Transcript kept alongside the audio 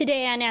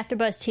Today on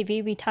AfterBuzz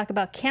TV, we talk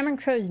about Cameron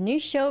Crowe's new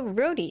show,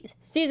 Roadies,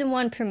 Season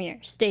 1 premiere.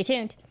 Stay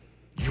tuned.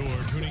 You're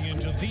tuning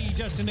into the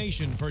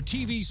destination for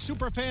TV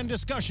superfan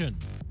discussion,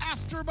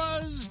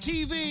 AfterBuzz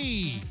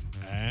TV.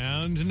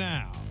 And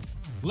now,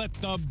 let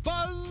the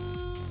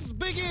buzz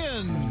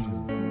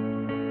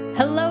begin.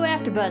 Hello,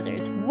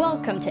 AfterBuzzers.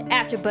 Welcome to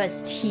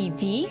AfterBuzz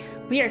TV.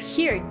 We are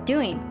here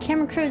doing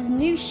Cameron Crowe's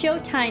new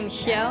Showtime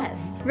show,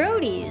 Yes.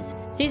 Roadies,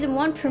 Season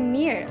 1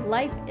 premiere.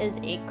 Life is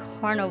a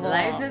carnival.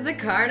 Life is a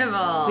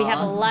carnival. We have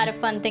a lot of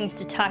fun things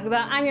to talk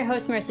about. I'm your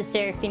host, Marissa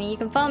Serafini. You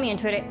can follow me on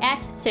Twitter at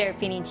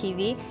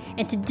SeraphiniTV.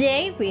 And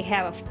today we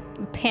have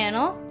a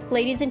panel.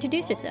 Ladies,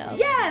 introduce yourselves.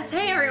 Yes.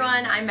 Hey,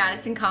 everyone. I'm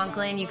Madison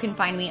Conklin. You can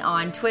find me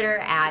on Twitter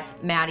at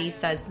Maddie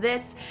Says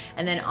This,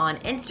 and then on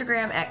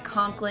Instagram at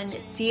Conklin,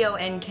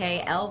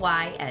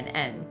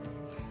 CONKLYNN.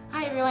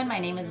 Hi everyone, my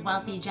name is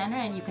Wealthy Jenner,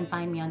 and you can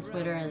find me on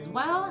Twitter as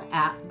well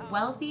at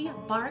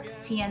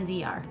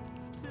WealthyBarkTNDR.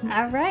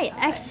 All right,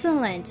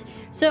 excellent.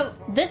 So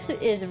this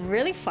is a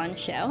really fun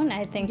show, and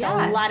I think a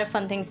Yes. lot of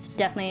fun things to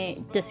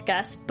definitely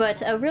discuss.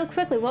 But real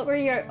quickly, what were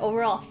your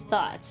overall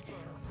thoughts?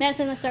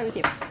 Madison, let's start with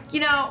you. You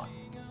know,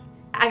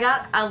 I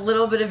got a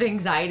little bit of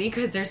anxiety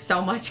because there's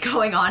so much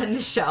going on in the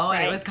show,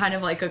 and Right. it was kind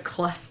of like a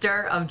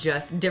cluster of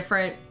just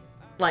different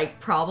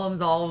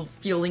problems all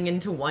fueling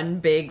into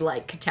one big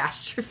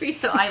catastrophe.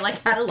 So I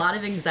had a lot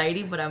of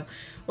anxiety, but I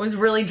was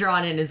really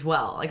drawn in as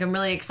well. I'm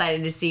really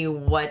excited to see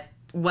what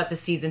the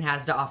season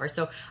has to offer.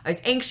 So I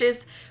was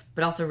anxious,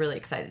 but also really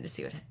excited to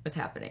see what's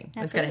happening.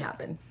 What's going to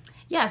happen.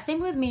 Yeah,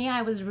 same with me.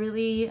 I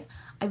really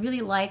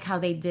like how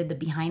they did the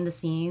behind the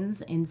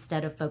scenes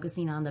instead of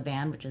focusing on the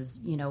band, which is,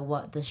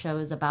 what the show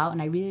is about.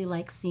 And I really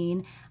like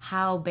seeing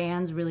how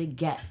bands really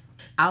get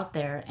out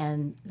there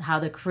and how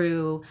the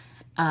crew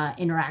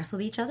interacts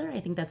with each other. I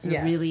think that's a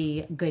Yes.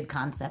 really good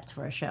concept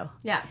for a show.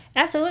 Yeah.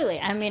 Absolutely.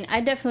 I mean, I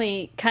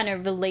definitely kind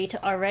of relate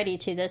already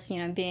to this,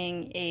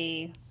 being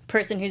a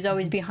person who's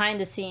always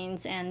behind the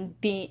scenes and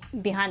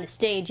behind the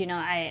stage.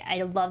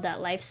 I love that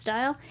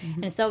lifestyle.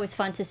 And it's always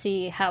fun to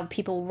see how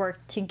people work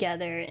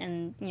together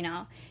and,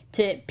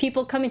 to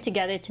people coming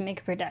together to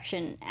make a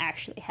production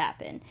actually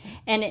happen.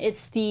 And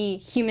it's the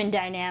human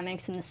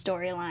dynamics and the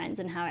storylines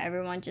and how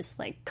everyone just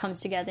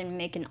comes together and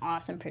make an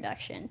awesome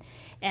production.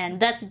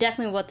 And that's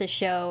definitely what the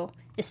show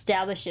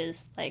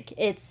establishes.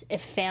 It's a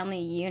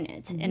family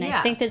unit. And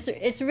I think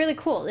it's really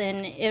cool.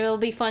 And it'll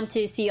be fun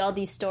to see all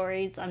these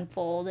stories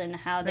unfold and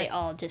how they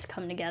all just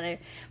come together.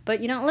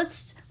 But,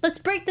 let's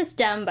break this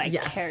down by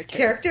characters.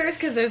 Characters,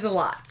 because there's a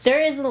lot.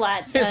 There is a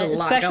lot. There's a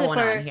lot especially going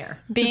for on here.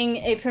 being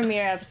a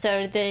premiere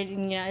episode, that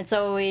it's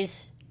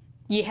always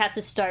you have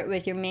to start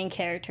with your main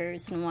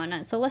characters and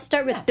whatnot. So let's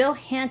start with Bill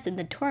Hansen,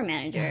 the tour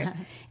manager,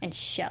 and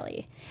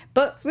Shelley.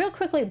 But real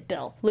quickly,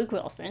 Bill, Luke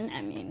Wilson.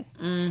 I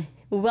mean,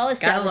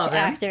 well-established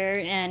actor,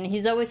 and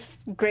he's always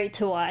great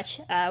to watch.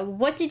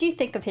 What did you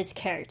think of his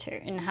character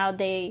and how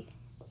they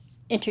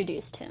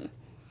introduced him?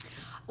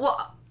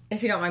 Well,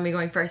 if you don't mind me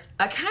going first,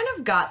 I kind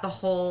of got the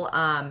whole,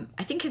 I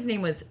think his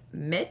name was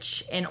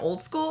Mitch in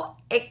Old School.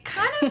 It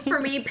kind of, for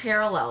me,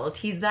 paralleled.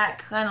 He's that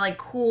kind of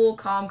cool,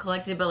 calm,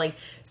 collected, but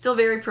still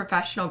very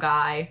professional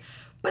guy.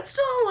 But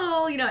still a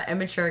little,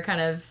 immature, kind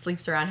of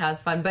sleeps around,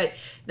 has fun. But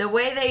the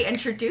way they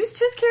introduced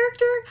his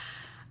character,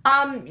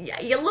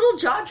 a little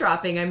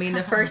jaw-dropping. I mean,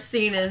 the first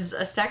scene is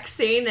a sex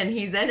scene, and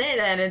he's in it,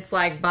 and it's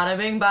bada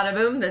bing, bada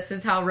boom. This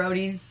is how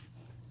roadies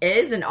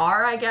is and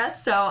are, I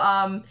guess. So,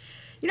 I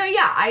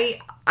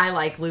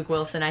like Luke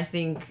Wilson. I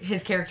think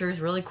his character is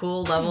really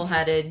cool,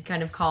 level-headed,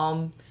 kind of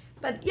calm,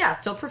 but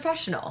still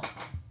professional.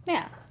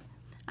 Yeah.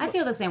 I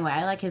feel the same way.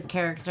 I like his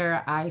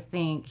character. I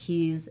think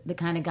he's the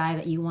kind of guy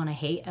that you want to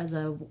hate as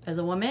a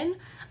woman.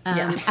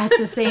 At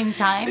the same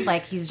time,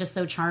 he's just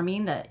so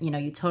charming that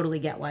you totally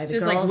get why the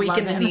Just girls weak love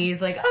in the him. knees,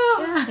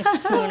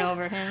 Swoon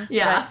over him.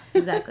 Yeah. Right,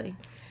 exactly.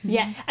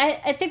 Yeah,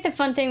 I think the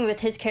fun thing with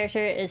his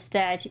character is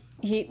that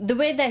the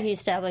way that he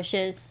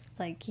establishes,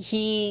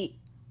 it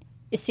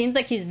seems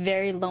like he's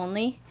very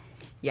lonely.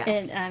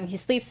 Yes. And he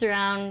sleeps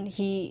around.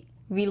 We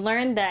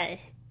learned that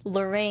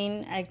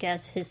Lorraine, I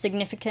guess, his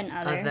significant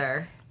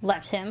other.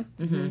 Left him.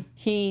 Mm-hmm.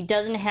 He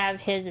doesn't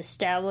have his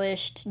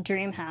established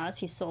dream house.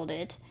 He sold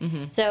it.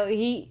 Mm-hmm. So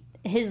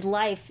his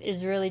life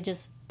is really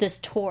just this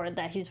tour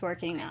that he's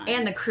working on.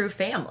 And the crew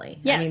family.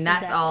 Yes, I mean,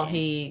 that's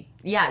exactly.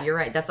 all you're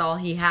right. That's all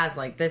he has.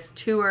 This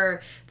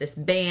tour, this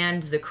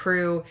band, the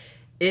crew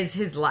is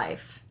his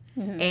life.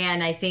 Mm-hmm.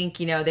 And I think,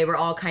 they were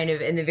all kind of,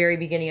 in the very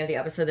beginning of the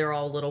episode, they were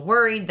all a little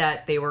worried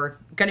that they were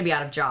going to be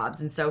out of jobs.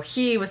 And so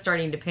he was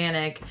starting to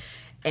panic.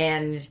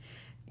 And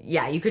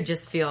you could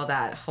just feel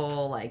that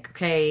whole,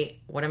 okay,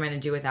 what am I going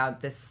to do without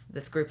this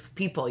group of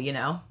people,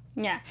 Yeah,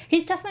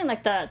 he's definitely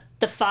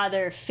the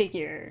father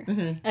figure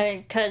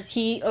because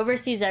he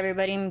oversees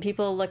everybody and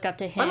people look up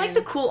to him. Or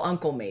the cool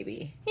uncle,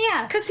 maybe.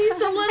 Yeah, Because he's a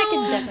little I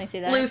can definitely see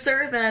that.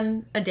 looser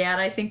than a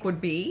dad, I think,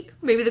 would be.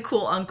 Maybe the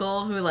cool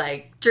uncle who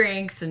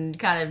drinks and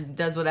kind of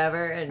does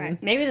whatever. And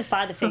Right. Maybe the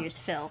father figure's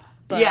Phil.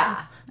 but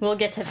Yeah. we'll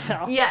get to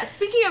Phil. Yeah,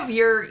 speaking of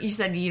you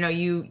said,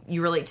 you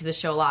relate to the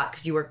show a lot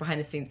because you work behind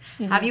the scenes.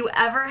 Mm-hmm. Have you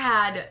ever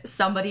had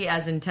somebody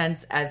as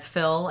intense as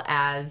Phil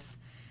as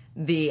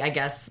the, I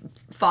guess,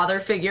 father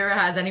figure?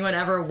 Has anyone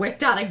ever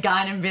whipped out a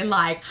gun and been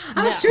like, I'm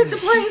going to shoot the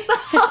place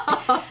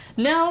up?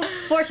 No,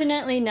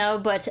 fortunately, no.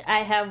 But I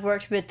have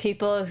worked with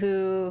people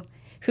who've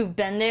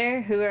been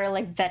there, who are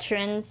like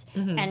veterans,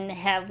 and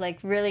have like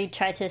really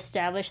tried to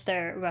establish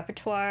their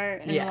repertoire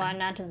and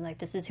whatnot. And like,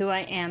 this is who I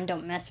am.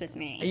 Don't mess with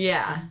me.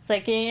 Yeah. It's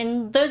like,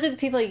 and those are the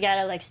people you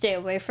gotta like stay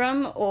away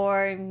from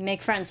or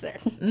make friends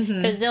with,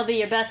 because they'll be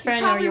your best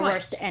friend or your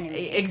worst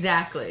enemy.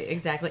 Exactly.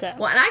 So.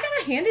 Well, and I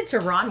gotta hand it to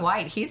Ron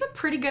White. He's a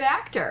pretty good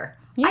actor.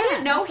 Yeah, I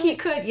didn't know he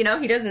could, he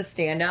does his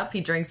stand-up.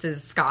 He drinks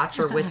his scotch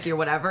or whiskey or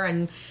whatever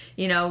and,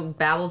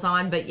 babbles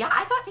on. But yeah,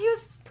 I thought he was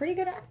a pretty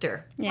good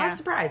actor. I Yeah. was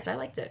surprised. I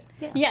liked it.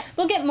 Yeah,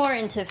 we'll get more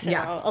into Phil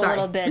Yeah, a sorry.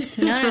 little bit.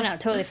 No,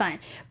 totally fine.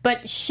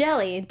 But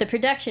Shelley, the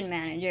production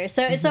manager,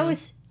 so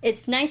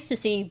it's nice to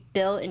see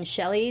Bill and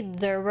Shelley,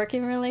 their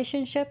working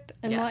relationship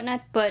and Yes.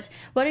 whatnot. But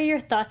what are your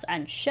thoughts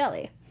on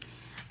Shelley?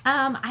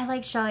 I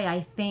like Shelley.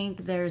 I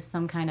think there's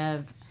some kind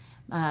of,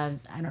 I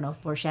don't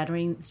know,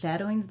 shadowing's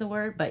the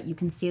word, but you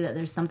can see that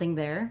there's something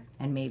there,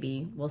 and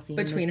maybe we'll see.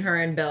 Between her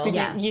and Bill.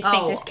 Yeah. You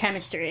think there's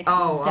chemistry?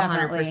 Oh,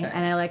 Definitely. 100%.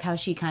 And I like how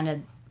she kind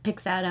of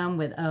picks at him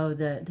with,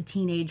 the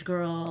teenage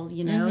girl,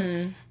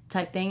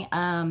 type thing.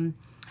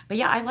 But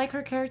yeah, I like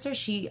her character.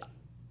 She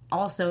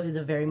also is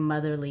a very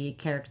motherly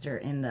character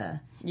in the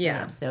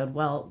episode.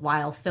 Well,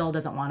 while Phil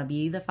doesn't want to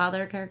be the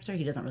father character,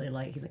 he doesn't really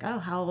like. He's like, "Oh,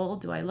 how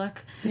old do I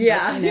look?"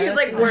 Yeah, But, he was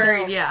like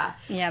worried. Yeah.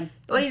 Yeah.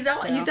 Well, he's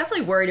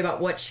definitely worried about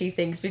what she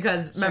thinks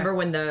because remember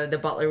when the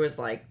butler was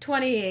like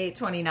 28,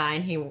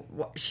 29,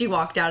 she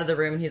walked out of the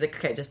room and he's like,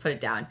 okay, just put it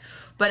down.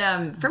 But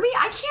for me,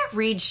 I can't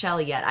read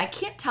Shelley yet. I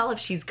can't tell if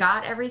she's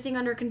got everything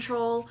under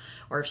control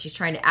or if she's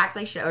trying to act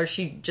like or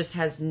she just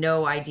has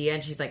no idea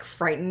and she's like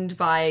frightened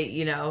by,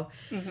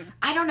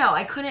 I don't know.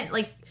 I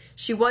couldn't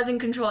she was in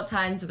control at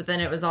times, but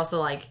then it was also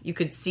like you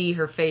could see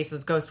her face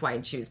was ghost white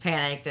and she was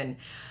panicked and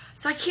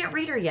so I can't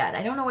read her yet.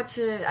 I don't know. What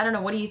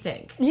do you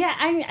think? Yeah,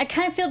 I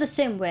kind of feel the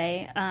same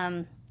way.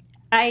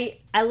 I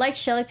like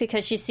Shelley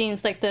because she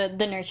seems like the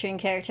nurturing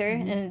character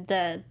and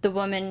the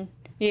woman.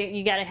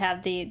 You got to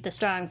have the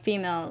strong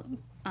female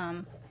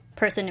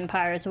person in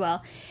power as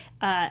well.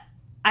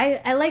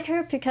 I like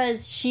her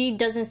because she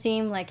doesn't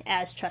seem like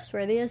as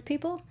trustworthy as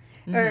people,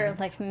 or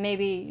like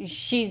maybe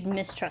she's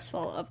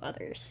mistrustful of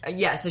others.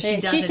 Yeah, so she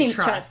doesn't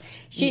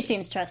trust. She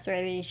seems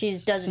trustworthy. She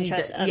doesn't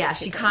trust other people.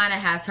 She kind of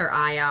has her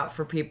eye out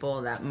for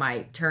people that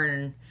might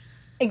turn.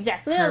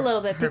 Exactly, a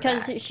little bit,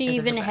 because back, she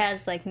even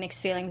has like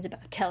mixed feelings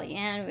about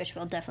Kellyanne, which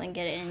we'll definitely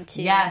get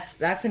into. Yes,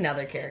 that's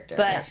another character.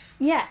 But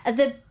yeah,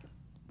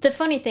 the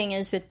funny thing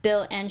is with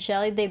Bill and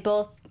Shelley, they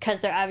both,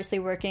 because they're obviously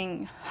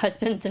working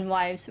husbands and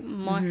wives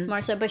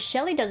more so, but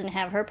Shelley doesn't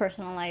have her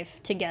personal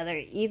life together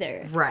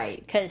either.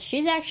 Right. Because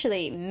she's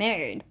actually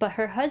married, but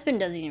her husband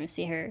doesn't even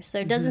see her. So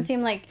it doesn't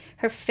seem like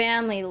her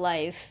family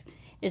life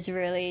is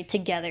really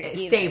together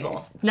either.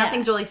 Stable.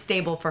 Nothing's really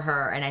stable for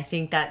her, and I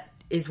think that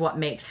is what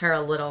makes her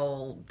a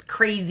little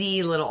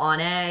crazy, a little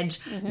on edge,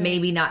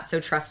 maybe not so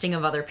trusting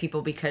of other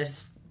people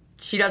because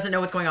she doesn't know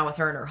what's going on with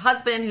her and her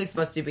husband, who's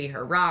supposed to be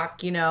her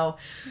rock,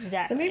 Exactly.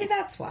 So maybe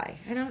that's why.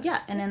 I don't.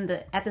 Yeah, and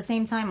then at the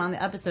same time on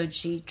the episode,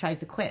 she tries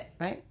to quit,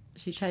 right?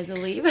 She tries to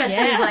leave. Yeah,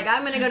 she was like,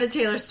 I'm going to go to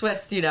Taylor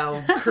Swift's,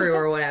 crew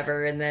or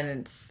whatever. And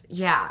then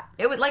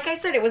it was, like I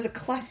said, it was a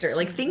cluster.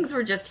 Like, things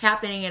were just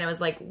happening, and it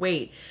was like,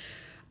 wait,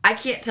 I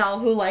can't tell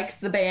who likes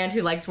the band,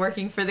 who likes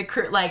working for the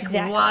crew. Like,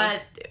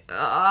 what?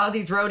 Oh,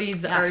 these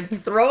roadies are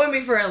throwing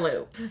me for a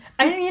loop.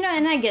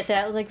 And I get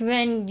that. Like,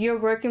 when you're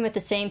working with the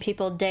same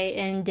people day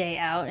in, day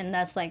out, and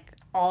that's, like,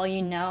 all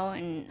you know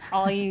and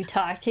all you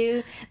talk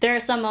to, there are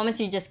some moments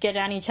you just get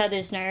on each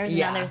other's nerves,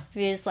 and then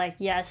there's like,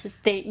 yes,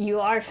 you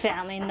are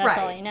family, and that's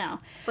all you know.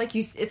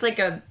 It's like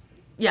a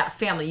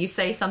family. You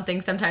say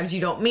something sometimes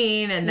you don't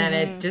mean, and then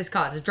it just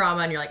causes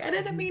drama, and you're like, I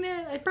didn't mean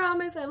it. I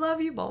promise. I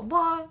love you. Blah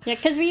blah. Yeah,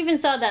 because we even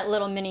saw that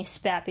little mini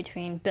spat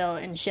between Bill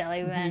and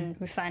Shelley when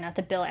we find out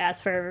that Bill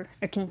asked for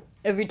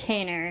a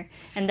retainer,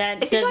 and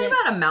that is he talking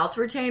about a mouth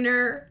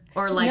retainer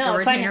or like No, a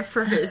retainer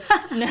for his?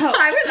 No,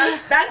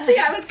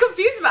 I was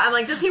confused about. I'm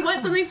like, does he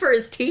want something for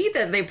his teeth?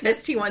 Are they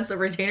pissed? He wants a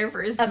retainer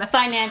for his a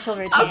financial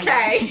retainer.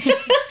 Okay.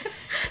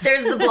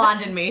 There's the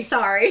blonde in me.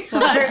 Sorry.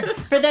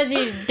 For those of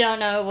you who don't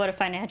know what a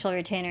financial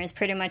retainer is,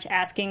 pretty much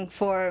asking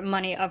for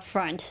money up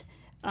front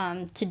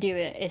to do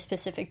a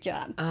specific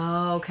job.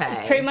 Oh, okay.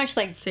 It's pretty much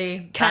like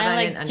kind of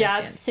like job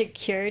understand.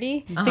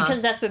 security,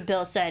 because that's what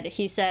Bill said.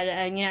 He said,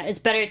 it's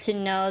better to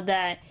know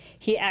that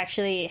he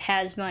actually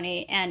has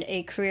money and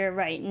a career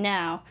right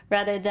now,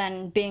 rather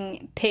than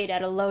being paid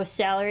at a low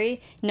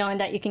salary, knowing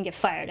that you can get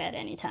fired at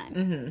any time.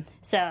 Mm-hmm.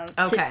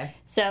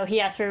 So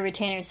he asked for a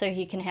retainer so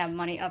he can have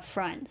money up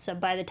front. So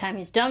by the time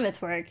he's done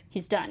with work,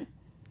 he's done.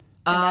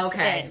 And Oh, that's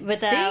okay. it,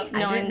 without See, I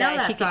knowing didn't know that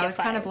that, he so could I get was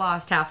kind of fired.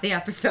 lost half the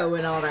episode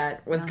when all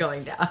that was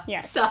going down.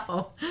 Yeah.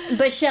 So,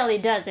 But Shelley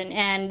doesn't,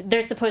 and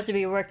they're supposed to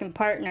be working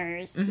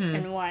partners Mm-hmm.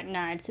 and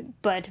whatnot.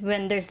 But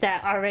when there's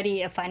that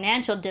already a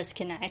financial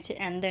disconnect,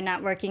 and they're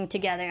not working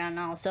together on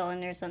all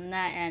cylinders on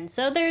that end,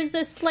 so there's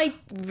a slight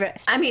rift.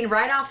 I mean,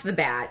 right off the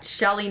bat,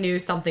 Shelley knew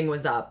something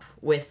was up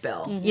with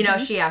Bill. You know,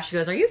 she asked, she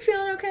goes, "Are you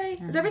feeling okay?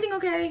 Is everything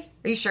okay?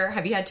 Are you sure?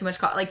 Have you had too much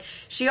coffee?" Like,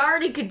 she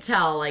already could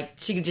tell, like,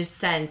 she could just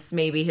sense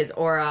maybe his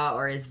aura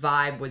or his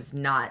vibe was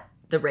not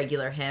the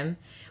regular him,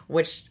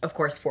 which, of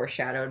course,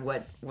 foreshadowed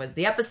what was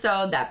the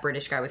episode. That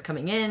British guy was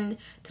coming in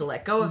to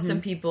let go of some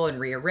people and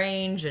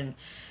rearrange, and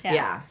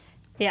yeah.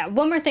 Yeah,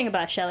 one more thing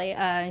about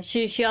Shelley.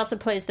 She also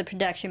plays the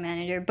production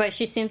manager, but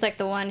she seems like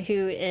the one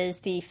who is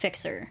the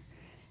fixer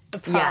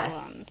of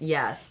problems.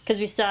 Yes.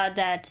 Because we saw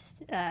that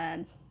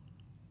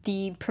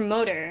the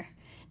promoter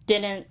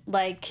didn't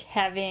like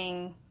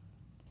having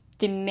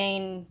the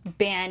main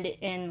band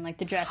in like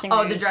the dressing room.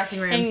 Oh, the dressing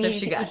room, And so he's-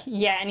 she got...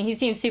 Yeah, and he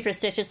seems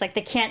superstitious, like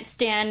they can't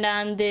stand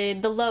on the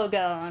logo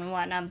and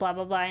whatnot, blah,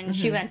 blah, blah. And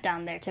she went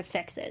down there to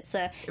fix it.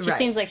 So she Right.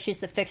 seems like she's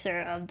the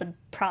fixer of the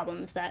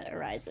problems that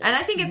arises. And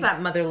I think it's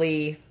that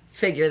motherly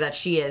figure that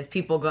she is.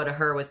 People go to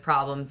her with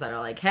problems that are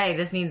like, hey,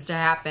 this needs to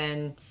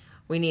happen.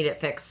 We need it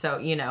fixed. So,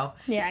 you know.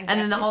 Yeah, And then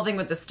the exactly. whole thing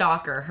with the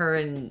stalker, her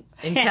and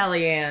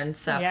Kellyanne.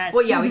 So, Yes.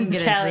 well, yeah, we can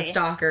get into Kelly. the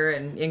stalker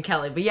and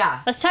Kelly. But yeah,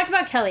 Let's talk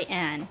about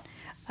Kellyanne.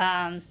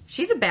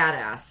 she's a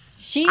badass.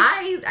 She-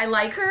 I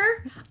like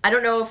her. I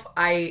don't know if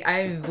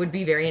I would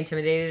be very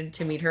intimidated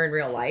to meet her in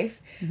real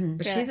life.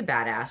 But Yeah. she's a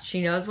badass.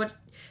 She knows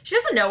she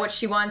doesn't know what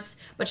she wants,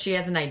 but she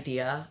has an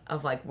idea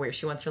of like where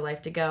she wants her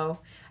life to go.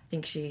 I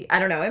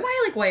don't know. Am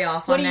I like way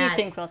off What on do that? you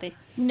think, Quilty?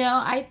 No,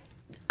 I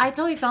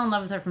totally fell in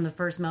love with her from the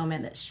first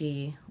moment that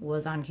she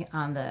was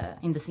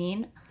in the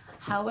scene.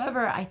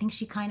 However, I think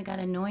she kind of got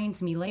annoying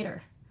to me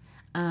later.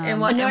 In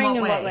what Annoying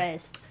in way? what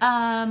ways?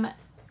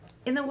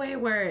 In the way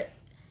where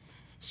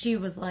she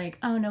was like,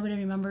 "Oh, nobody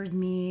remembers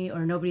me,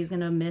 or nobody's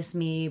gonna miss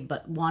me,"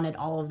 but wanted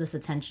all of this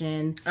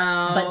attention,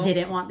 but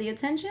didn't want the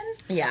attention.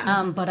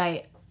 Yeah. But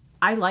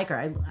I like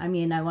her. I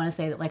mean, I want to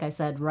say that, like I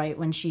said, right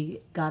when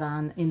she got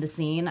on in the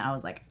scene, I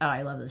was like, "Oh,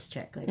 I love this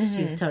chick. Like,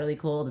 she's totally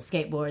cool." The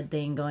skateboard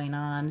thing going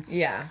on.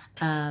 Yeah.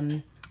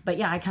 But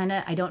yeah,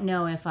 I don't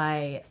know if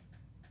I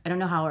don't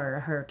know how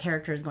her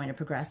character is going to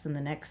progress in the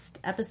next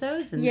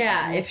episodes. And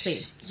Yeah. we'll see.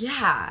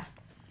 Yeah.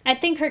 I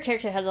think her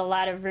character has a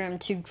lot of room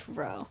to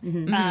grow.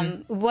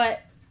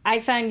 What I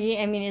find,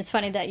 I mean, it's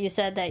funny that you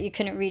said that you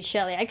couldn't read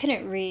Shelley. I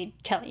couldn't read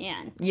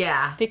Kellyanne.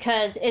 Yeah.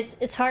 Because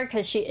it's hard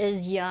because she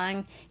is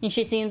young and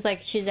she seems like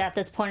she's at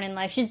this point in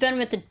life. She's been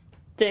with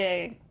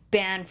the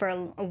band for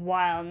a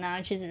while now,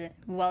 and she's a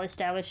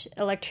well-established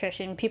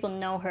electrician. People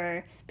know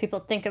her. People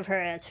think of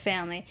her as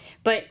family.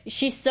 But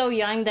she's so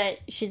young that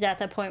she's at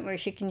that point where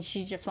she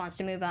just wants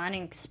to move on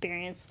and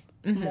experience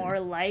more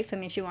life. I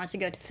mean, she wants to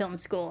go to film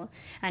school.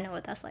 I know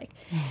what that's like.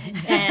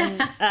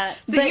 And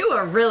So you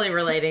are really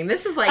relating.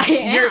 This is like,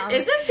 am.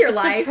 is this your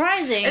life?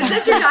 surprising. Is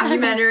this your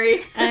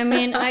documentary? I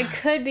mean, I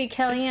could be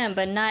Kellyanne,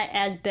 but not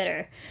as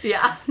bitter.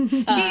 Yeah.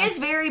 She is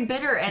very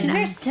bitter, and She's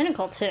very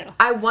cynical too.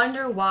 I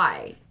wonder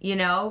why. You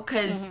know,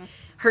 because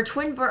her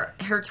twin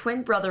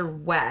brother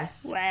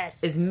Wes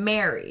is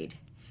married.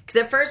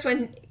 Because at first,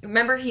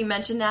 remember he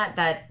mentioned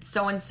that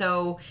so and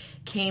so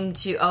came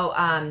to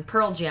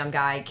Pearl Jam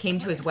guy came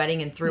to his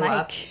wedding and threw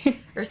up,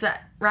 or is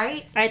that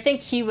right? I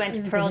think he went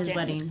to Pearl his Jam's.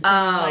 wedding.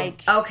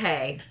 Like,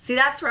 Okay. See,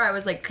 that's where I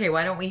was like, okay,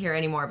 why don't we hear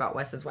any more about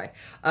Wes's wife?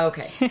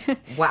 Okay.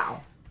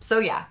 Wow. So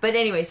yeah, but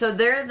anyway, so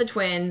they're the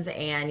twins,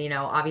 and you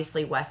know,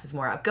 obviously Wes is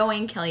more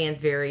outgoing.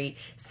 Kellyanne's very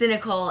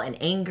cynical and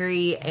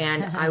angry,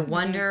 and I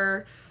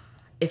wonder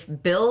if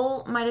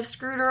Bill might have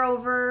screwed her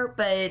over,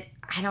 but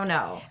I don't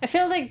know. I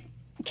feel like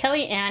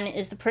Kellyanne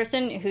is the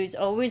person who's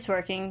always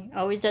working,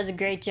 always does a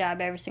great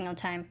job every single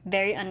time,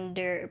 very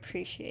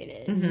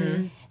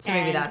underappreciated. So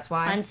maybe And that's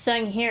why.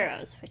 Unsung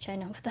heroes, which I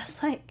know what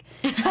that's like.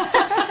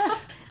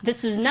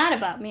 This is not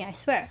about me, I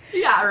swear.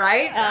 Yeah,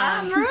 right.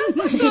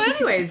 Marissa. So,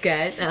 anyways,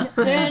 guys. No.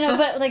 No,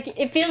 but like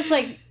it feels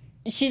like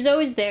she's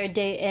always there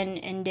day in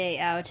and day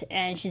out,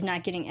 and she's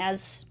not getting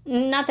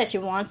not that she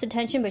wants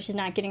attention, but she's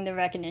not getting the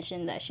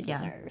recognition that she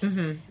deserves.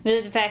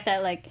 The fact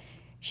that like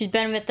she's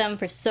been with them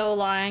for so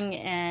long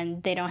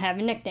and they don't have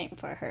a nickname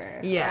for her.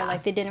 Yeah. Or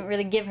like they didn't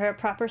really give her a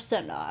proper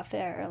send off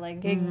or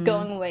like a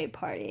going away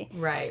party.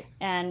 Right.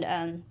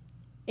 And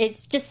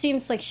it just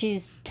seems like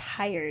she's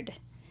tired,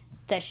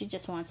 that she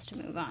just wants to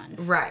move on.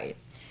 Right.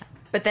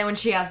 But then when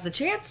she has the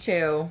chance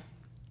to,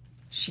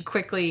 she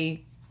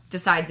quickly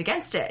decides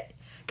against it.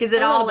 Because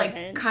it A all, little like,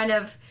 bit. kind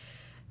of,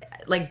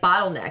 like,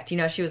 bottlenecked. You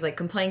know, she was like,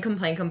 complain,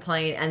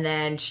 and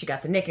then she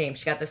got the nickname,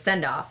 she got the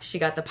send-off, she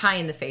got the pie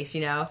in the face,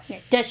 you know? Yeah.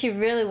 Does she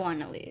really want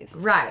to leave?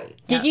 Right.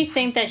 Did you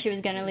think that she was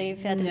going to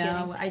leave at the beginning?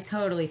 No, I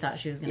totally thought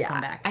she was going to Yeah,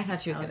 come back. I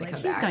thought she was gonna come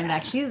she's back. coming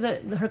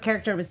back. Her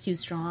character was too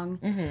strong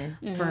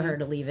for her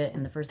to leave it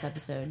in the first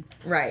episode.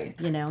 Right.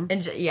 You know?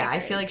 And I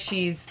feel like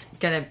she's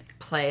gonna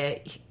play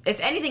it. If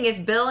anything,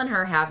 if Bill and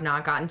her have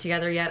not gotten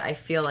together yet, I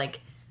feel like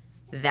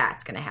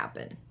that's gonna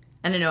happen.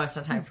 And I know it's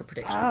not time for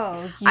predictions.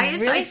 Oh, you I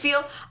really?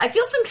 feel some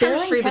Bill and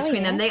chemistry Kelly,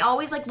 between them. yeah? They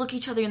always like look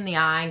each other in the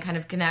eye and kind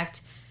of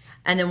connect,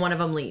 and then one of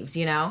them leaves.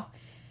 You know,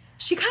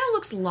 she kind of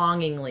looks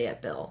longingly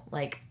at Bill,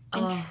 like,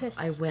 oh, I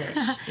Interesting. wish.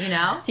 You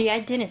know, See, I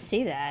didn't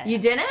see that. you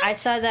didn't. I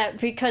saw that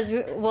because,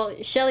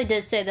 Shelley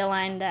did say the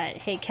line that,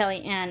 hey,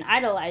 Kellyanne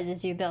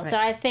idolizes you, Bill. So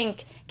I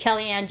think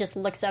Kellyanne just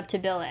looks up to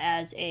Bill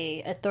as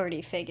a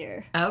authority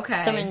figure. Okay.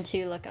 Someone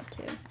to look up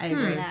to. I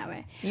agree. In that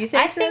way. You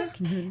think I so?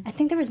 think, I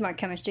think there was more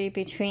chemistry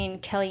between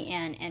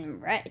Kellyanne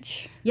and Reg.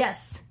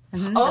 Yes.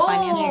 Mhm, the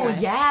financial Oh guy.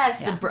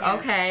 yes, Yeah.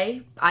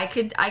 okay. I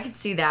could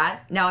see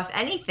that. Now, if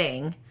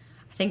anything,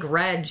 I think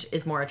Reg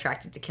is more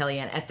attracted to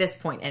Kellyanne at this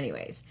point,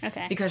 anyways.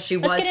 Okay. Because she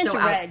Let's was get so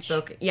into Reg.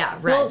 outspoken. Yeah,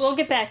 Reg. We'll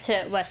get back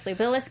to Wesley,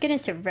 but let's get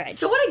into Reg.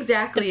 So, what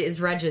exactly is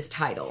Reg's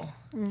title?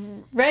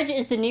 Reg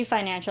is the new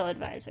financial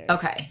advisor.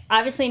 Okay.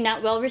 Obviously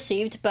not well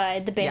received by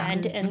the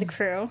band Yeah. and the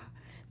crew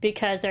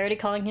because they're already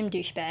calling him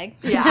douchebag.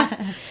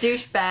 Yeah,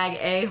 douchebag,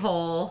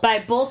 a-hole, By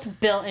both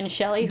Bill and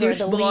Shelley, who are douche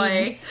the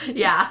boy. leads.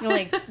 Yeah. You know,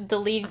 like the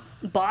lead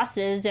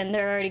bosses, and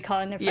they're already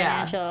calling their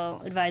Yeah.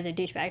 financial advisor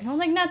douchebag. And I was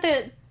like, not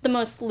the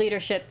most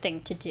leadership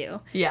thing to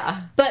do.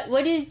 Yeah. But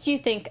what did you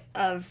think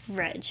of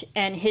Reg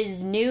and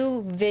his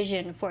new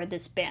vision for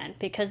this band?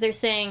 Because they're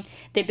saying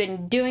they've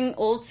been doing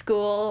old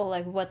school,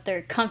 like what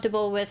they're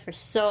comfortable with for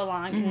so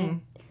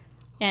long,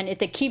 and if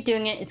they keep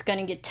doing it, it's going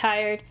to get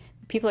tired.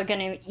 People are going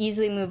to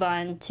easily move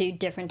on to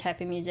different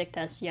type of music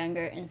that's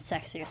younger and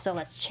sexier. So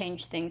let's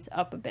change things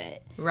up a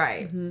bit.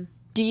 Right.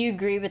 Do you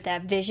agree with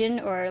that vision,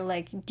 or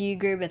like, do you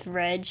agree with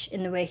Reg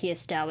in the way he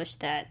established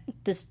that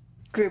this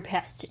group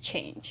has to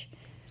change?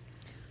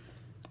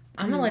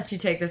 I'm going to let you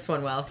take this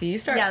one, Wealthy. You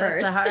start Yeah,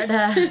 first.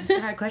 it's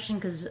a hard question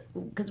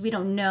because we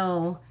don't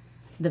know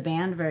the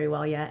band very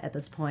well yet at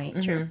this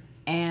point. True.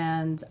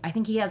 And I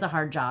think he has a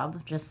hard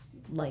job, just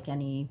like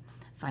any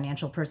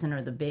financial person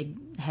or the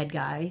big head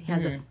guy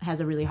has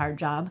a really hard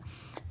job.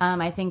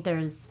 I think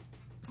there's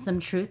some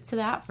truth to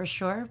that for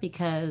sure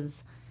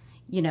because,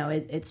 you know,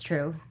 it's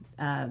true.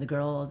 The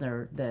girls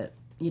are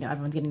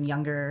everyone's getting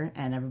younger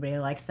and everybody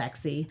likes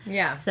sexy.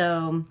 Yeah.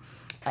 So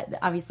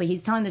obviously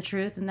he's telling the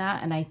truth in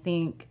that, and I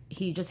think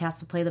he just has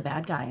to play the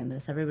bad guy in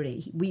this.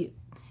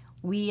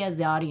 We as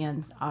the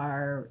audience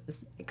are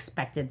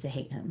expected to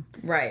hate him.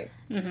 Right.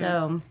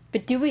 So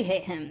But do we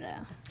hate him,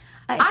 though?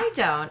 I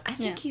don't. I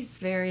think Yeah. he's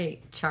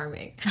very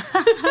charming.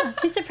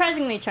 He's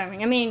surprisingly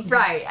charming. I mean,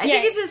 Right. I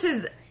Yeah. think it's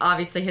just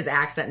obviously his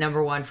accent,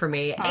 number one for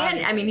me. And, I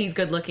mean, Obviously. he's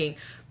good looking.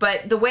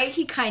 But the way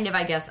he kind of,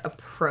 I guess,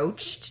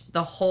 approached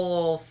the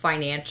whole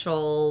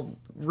financial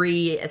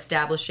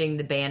re-establishing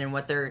the band and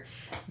what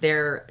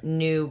their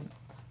new,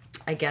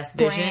 I guess,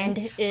 vision.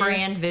 Brand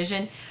is.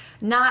 Vision.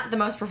 Not the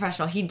most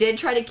professional. He did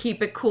try to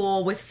keep it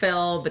cool with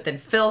Phil, but then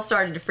Phil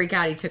started to freak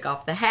out. He took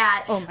off the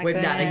hat, Oh my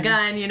whipped out a goodness.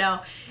 gun, you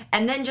know.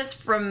 And then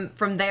just from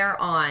there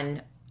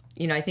on,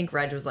 you know, I think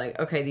Reg was like,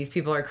 okay, these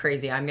people are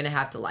crazy. I'm going to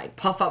have to like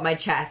puff up my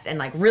chest and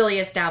like really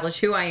establish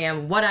who I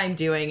am, what I'm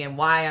doing, and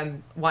why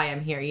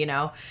I'm here, you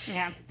know?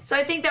 Yeah. So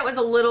I think that was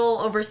a little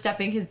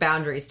overstepping his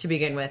boundaries to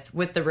begin with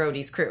the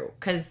Roadies crew,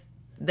 because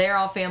they're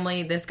all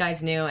family. This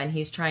guy's new, and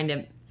he's trying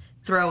to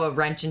throw a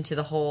wrench into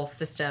the whole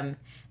system,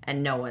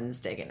 and no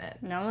one's digging it.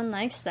 No one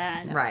likes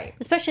that. Right.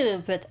 Especially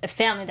with a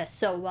family that's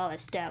so well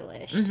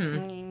established. I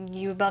mean,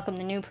 you welcome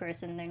the new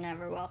person, they're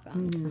never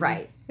welcome.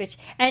 Right.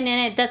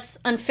 That's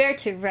unfair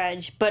to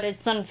Reg, but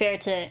it's unfair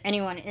to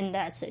anyone in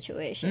that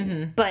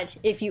situation. But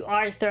if you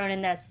are thrown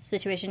in that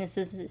situation, it's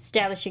just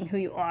establishing who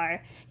you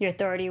are, your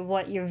authority,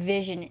 what your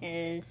vision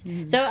is.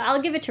 So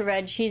I'll give it to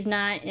Reg. He's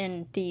not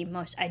in the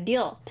most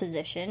ideal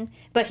position,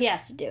 but he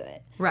has to do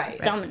it. Right.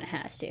 Someone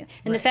has to.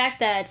 And the fact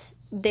that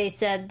they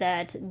said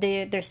that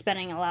they're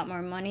spending a lot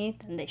more money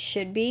than they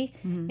should be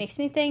makes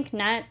me think,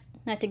 not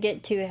to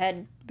get too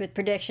ahead with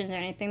predictions or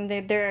anything,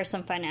 there are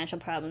some financial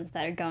problems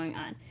that are going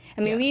on.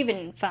 I mean, we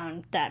even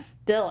found that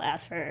Bill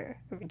asked for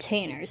a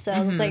retainer. So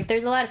it's like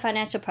there's a lot of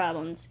financial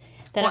problems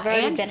that have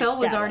already And been Phil was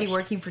established. already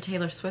working for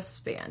Taylor Swift's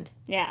band.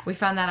 Yeah. We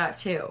found that out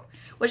too.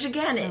 Which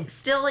again, it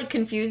still like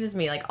confuses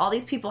me. Like all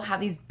these people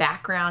have these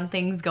background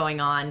things going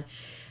on,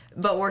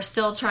 but we're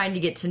still trying to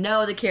get to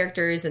know the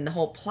characters and the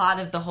whole plot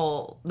of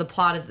the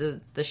plot of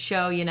the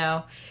show, you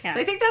know. Yeah. So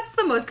I think that's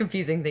the most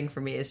confusing thing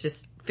for me is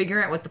just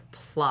figuring out what the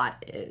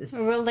plot is.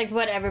 Well, like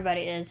what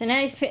everybody is, and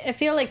I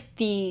feel like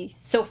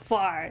so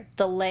far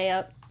the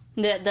layout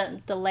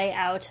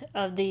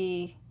of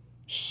the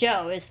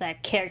show is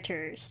that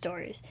character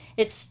stories.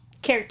 It's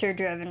character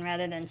driven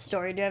rather than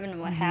story driven.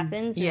 What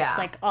happens? Yeah. It's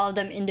like all of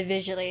them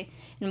individually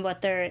and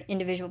what their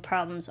individual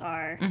problems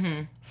are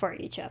for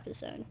each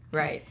episode.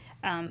 Right.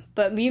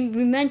 But we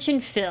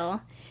mentioned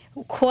Phil,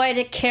 quite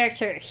a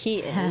character he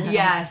is.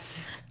 Yes.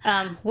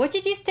 What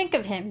did you think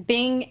of him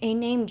being a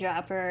name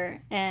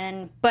dropper?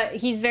 But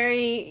he's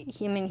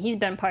he's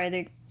been part of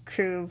the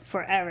crew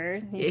forever.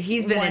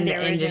 He's been one in of the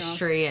original-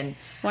 industry and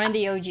one of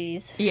the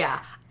OGs. yeah.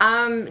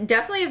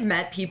 Definitely have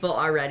met people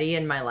already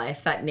in my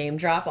life that name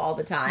drop all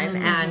the time.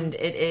 And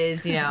it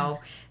is, you know,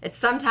 it's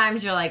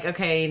sometimes you're like,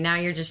 okay, now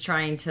you're just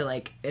trying to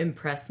like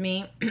impress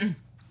me.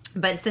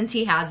 But since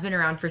he has been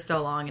around for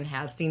so long and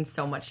has seen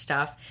so much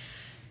stuff,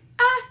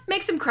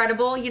 makes him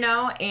credible, you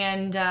know?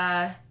 And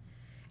I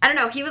don't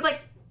know, he was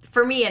like,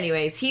 for me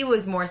anyways, he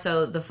was more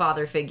so the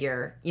father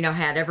figure, you know,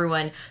 had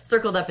everyone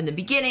circled up in the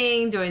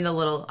beginning, doing the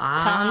little,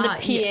 telling the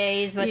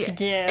PAs what to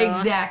do.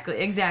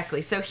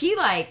 Exactly. So he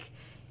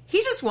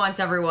just wants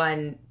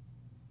everyone,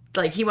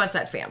 like, he wants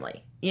that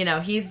family. You know,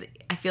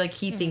 I feel like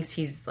he thinks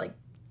he's like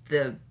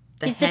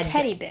he's the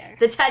teddy bear.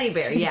 The teddy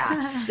bear,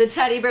 yeah. The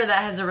teddy bear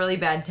that has a really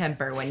bad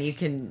temper when you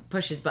can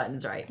push his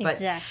buttons right. But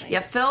exactly. Yeah,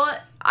 Phil,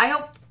 I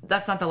hope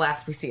that's not the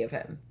last we see of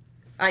him.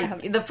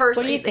 The first,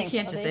 what do you they think,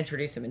 can't just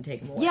introduce him and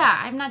take him away. Yeah,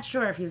 I'm not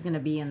sure if he's going to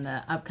be in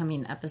the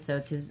upcoming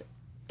episodes.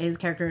 His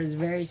character is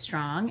very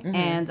strong,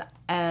 and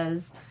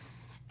as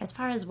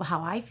far as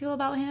how I feel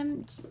about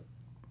him,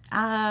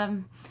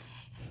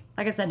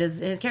 like I said,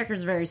 his character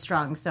is very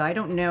strong. So I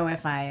don't know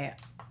if I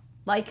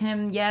like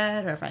him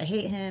yet or if I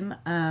hate him.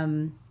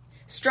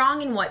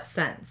 Strong in what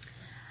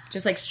sense?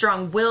 Just like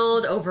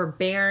strong-willed,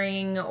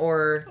 overbearing,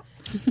 or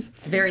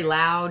very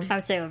loud? I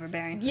would say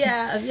overbearing.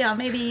 Yeah,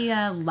 maybe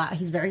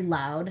he's very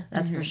loud,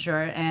 that's for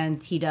sure.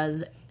 And he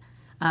does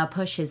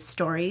push his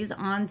stories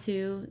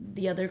onto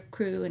the other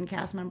crew and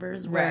cast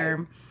members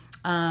where,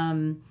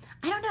 I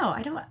don't know.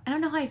 I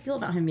don't know how I feel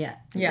about him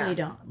yet. I really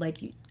don't. Like,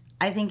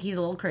 I think he's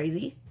a little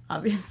crazy.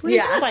 Obviously.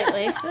 Yeah,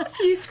 slightly. A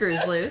few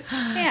screws loose.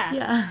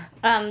 Yeah.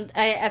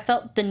 I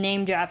felt the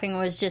name dropping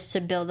was just to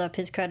build up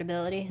his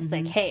credibility. It's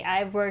like, hey,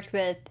 I've worked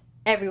with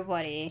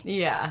everybody.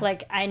 Yeah.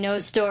 Like, I know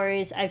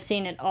stories. I've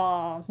seen it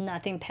all.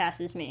 Nothing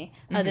passes me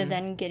other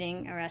than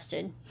getting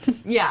arrested.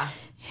 Yeah.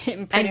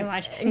 Pretty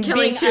much. And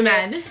killing two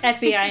men.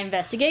 FBI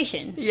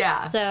investigation.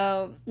 Yeah.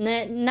 So,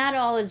 not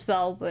all is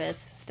well with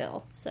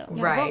Phil. So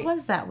What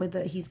was that with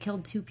he's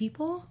killed 2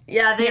 people?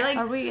 Yeah, they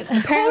Are we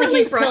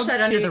totally brushed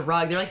that under the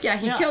rug. They're like, yeah,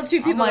 he killed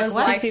 2 people in his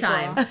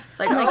lifetime. It's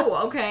like,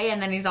 okay.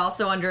 And then he's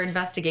also under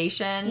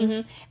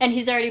investigation. And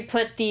he's already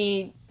put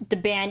the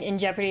band in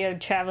jeopardy of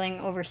traveling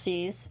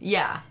overseas.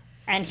 Yeah.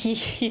 And he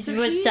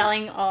was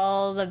selling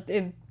all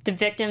the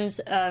victims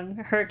of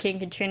Hurricane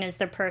Katrina as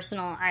their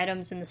personal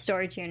items in the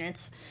storage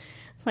units.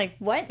 It's like,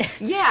 what?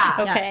 Yeah.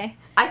 Okay.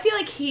 I feel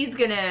like he's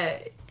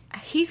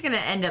gonna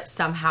end up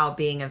somehow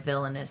being a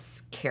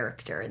villainous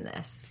character in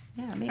this.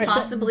 Yeah, maybe. Or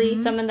possibly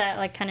someone that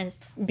like kind of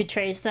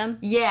betrays them.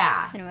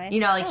 Yeah. In a way.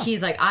 You know, like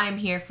he's like, I am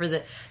here for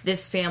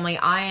this family.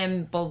 I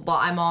am blah, blah,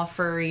 I'm all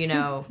for, you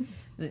know,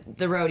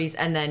 the roadies,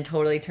 and then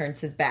totally turns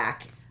his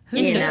back.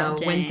 You know,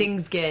 when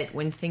things get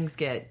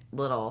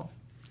little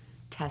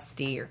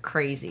testy or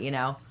crazy, you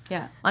know.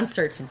 Yeah.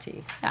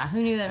 Uncertainty. Yeah,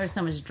 who knew there was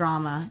so much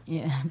drama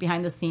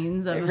behind the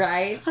scenes of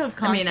right? Of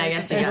I mean, I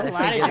guess you got to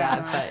figure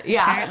that, but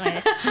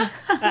yeah.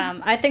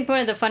 I think one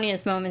of the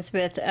funniest moments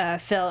with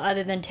Phil,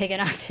 other than taking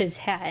off his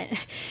hat,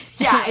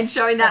 yeah, and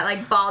showing that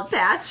like bald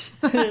patch.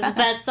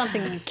 That's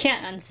something you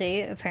can't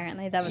unsee.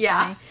 Apparently, that was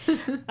funny.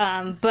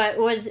 But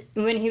was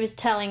when he was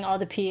telling all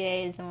the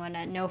PAs and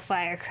whatnot, no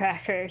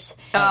firecrackers.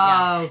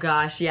 Oh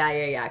gosh,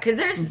 yeah. Because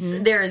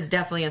there is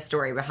definitely a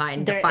story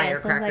behind the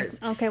firecrackers.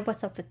 Like, okay,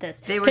 what's up with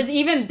this? Because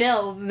even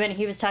Bill, when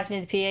he was talking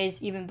to the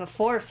PAs, even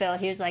before Phil,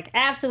 he was like,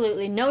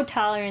 absolutely no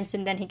tolerance,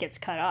 and then he gets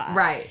cut off.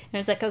 Right. And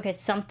it's like, okay,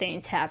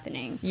 something's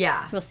happening.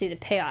 Yeah. We'll see the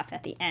payoff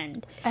at the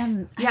end.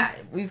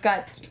 We've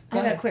got... I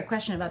have a quick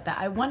question about that.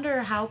 I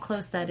wonder how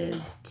close that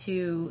is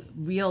to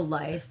real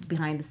life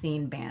behind the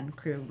scene band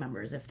crew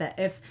members.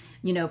 If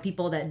you know,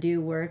 people that do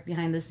work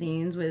behind the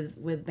scenes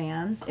with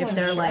bands, if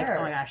they're like,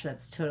 oh my gosh,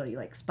 that's totally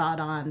like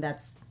spot on.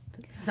 That's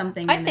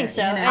something. I think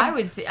so. You know? I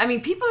would. I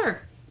mean,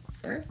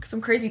 there are some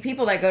crazy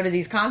people that go to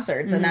these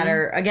concerts and that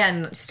are,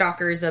 again,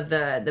 stalkers of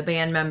the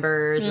band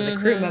members or the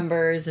crew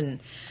members, and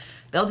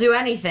they'll do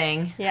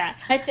anything. Yeah,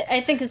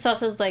 I think it's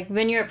also like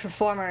when you're a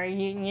performer,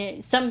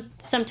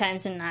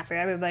 sometimes, and not for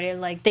everybody,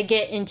 like they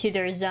get into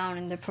their zone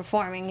and they're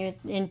performing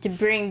and to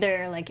bring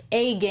their like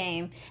A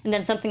game, and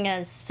then something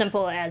as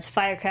simple as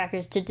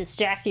firecrackers to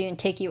distract you and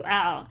take you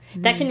out,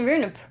 that can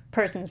ruin a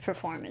person's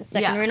performance.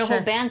 That can ruin a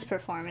whole band's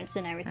performance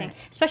and everything,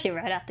 especially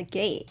right out the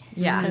gate.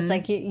 Yeah. It's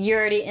like you're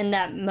already in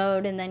that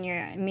mode and then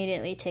you're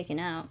immediately taken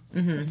out.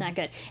 It's not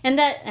good.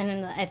 And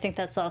I think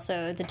that's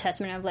also the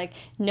testament of like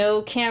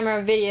no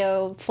camera,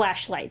 video,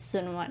 flashlights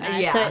and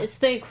whatnot. Yeah. So it's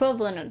the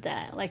equivalent of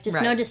that. Like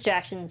just no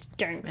distractions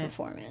during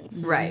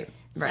performance. Right.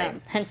 So,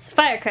 Right. hence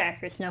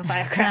firecrackers, no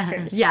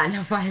firecrackers. Yeah,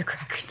 no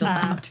firecrackers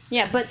allowed.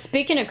 Yeah, but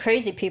speaking of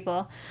crazy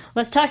people,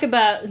 let's talk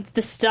about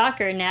the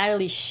stalker,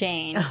 Natalie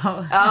Shane.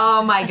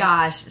 Oh my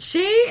gosh. She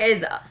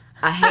is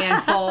a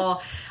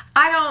handful.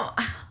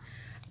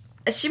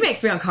 She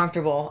makes me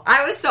uncomfortable.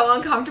 I was so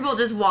uncomfortable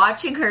just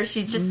watching her.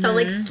 She's just so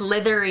like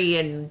slithery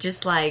and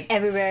just like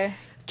everywhere.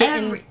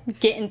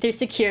 Getting through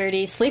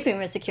security, sleeping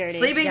with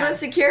security. With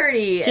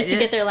security. Just to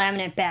get their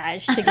laminate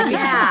badge to get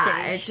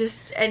behind the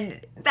stage.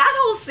 And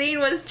that whole scene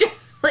was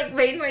just like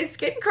made my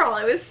skin crawl.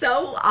 It was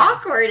so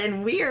awkward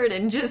and weird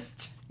and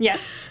just...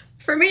 Yes.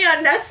 for me,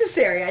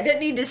 unnecessary. I didn't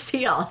need to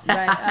see all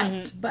that.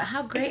 Right. But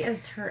how great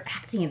is her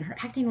acting? Her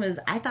acting was,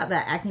 I thought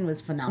that acting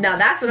was phenomenal. No,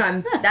 that's what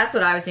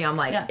I was thinking. I'm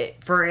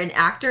like, for an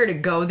actor to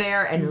go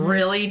there and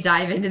really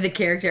dive into the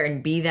character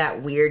and be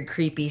that weird,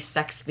 creepy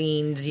sex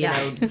fiend, you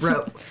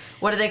know,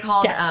 what are they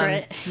called?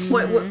 Desperate.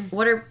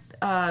 What are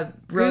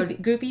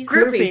Groupies?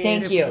 Groupie,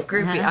 thank Yes. you.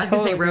 Groupie. I was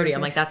going to say roadie.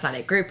 I'm like, that's not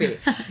it. Groupie.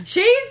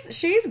 She's good.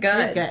 She's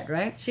good,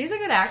 right? She's a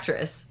good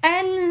actress.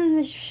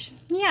 And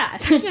yeah.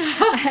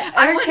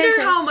 I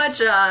wonder how much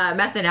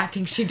method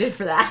acting she did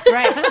for that.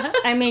 Right.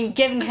 I mean,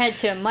 giving head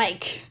to a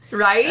mic.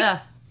 Right?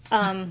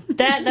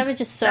 That was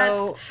just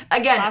so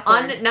again,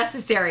 awkward.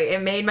 unnecessary.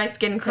 It made my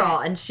skin crawl,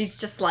 and she's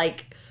just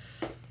like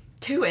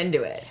too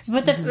into it.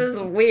 But This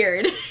is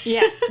weird.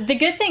 yeah, the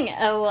good thing,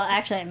 well,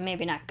 actually,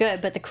 maybe not good,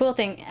 but the cool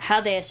thing,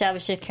 how they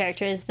established the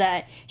character is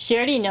that she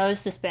already knows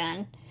this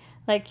band.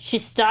 Like, she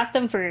stalked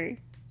them for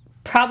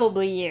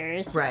probably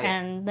years. Right.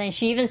 And then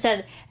she even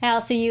said, hey,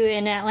 I'll see you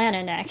in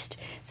Atlanta next.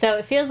 So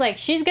it feels like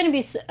she's going to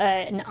be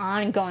an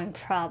ongoing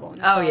problem.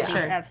 Oh, for yeah. this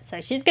Sure.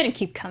 episode. She's going to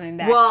keep coming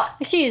back. Well-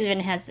 she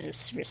even has a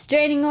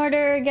restraining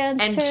order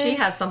against And her. she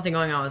has something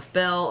going on with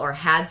Bill, or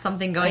had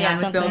something going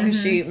on with Bill, something.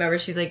 because remember,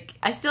 she's like,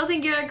 I still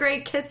think you're a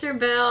great kisser,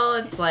 Bill.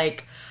 It's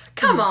like,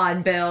 come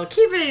on, Bill,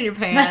 keep it in your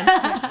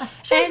pants.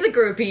 She's the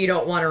groupie you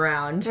don't want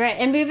around. Right,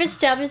 and we've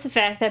established the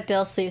fact that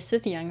Bill sleeps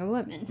with younger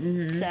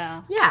women.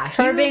 So, Yeah,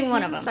 her being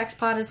one he's of a them. sex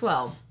pot as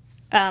well.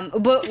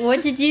 But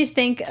what did you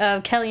think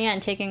of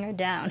Kellyanne taking her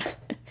down?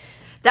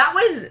 That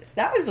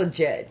was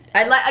legit.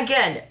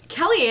 Again,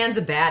 Kellyanne's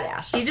a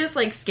badass. She just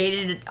like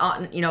skated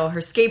on, you know,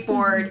 her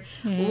skateboard,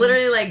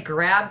 literally like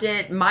grabbed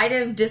it, might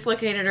have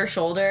dislocated her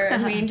shoulder. I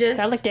mean, just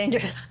That looked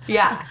dangerous.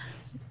 yeah.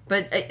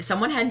 But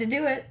someone had to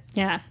do it.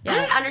 Yeah. I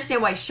didn't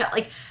understand why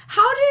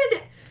how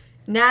did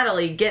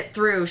Natalie get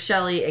through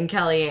Shelley and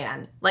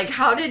Kellyanne? Like,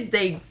 how did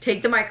they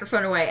take the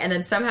microphone away and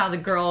then somehow the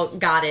girl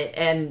got it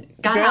and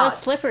got Girl out? is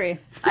slippery.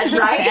 Right? She's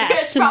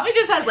fast. It probably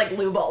just has like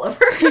lube all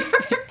over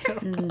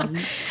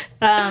her.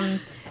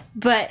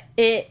 But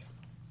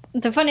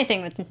the funny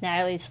thing with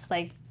Natalie's,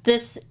 like,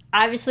 this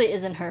obviously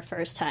isn't her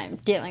first time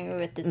dealing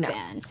with this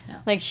band.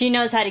 Like, she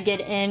knows how to get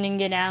in and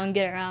get out and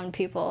get around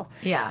people.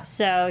 Yeah.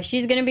 So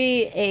she's going to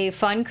be a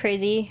fun,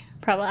 crazy,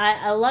 probably.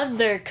 I love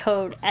their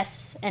code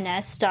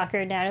SNS,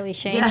 Stalker Natalie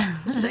Shane. Yeah.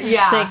 It's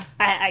like,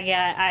 I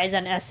got eyes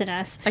on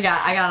SNS. I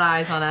got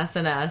eyes on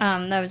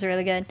SNS. That was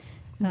really good.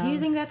 Do you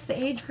think that's the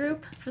age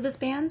group for this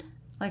band?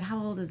 Like,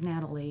 how old is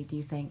Natalie, do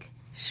you think?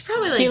 She's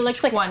probably like She looks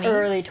 20s. like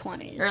early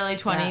 20s. Early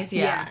 20s,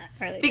 yeah.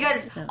 early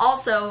Because 20s.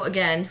 also,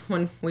 again,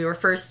 when we were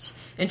first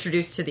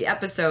introduced to the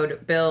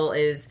episode, Bill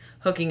is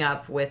hooking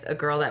up with a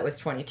girl that was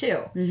 22.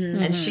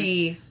 And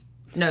she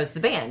knows the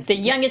band. The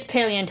youngest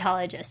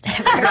paleontologist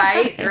ever.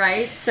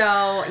 Right? So,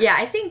 yeah,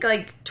 I think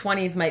like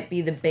 20s might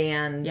be the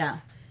band's,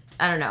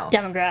 I don't know,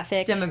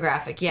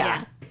 Demographic.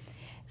 yeah.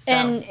 So.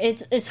 And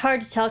it's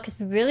hard to tell because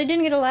we really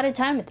didn't get a lot of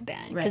time with the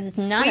band because it's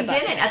not We about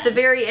didn't. the At the band.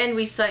 very end,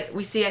 we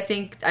see,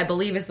 I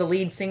believe, is the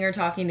lead singer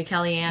talking to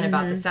Kellyanne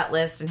about the set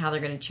list and how they're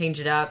going to change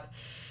it up.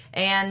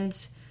 And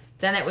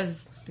then it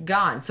was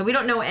gone. So we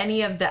don't know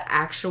any of the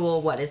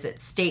actual,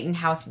 Staten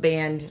House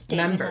Band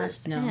members.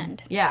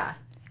 Band. Yeah.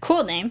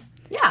 Cool name.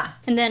 Yeah.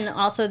 And then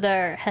also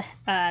their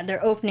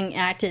opening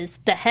act is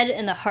The Head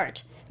and the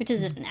Heart, which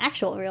is an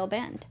actual real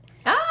band.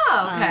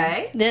 Oh,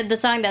 okay. The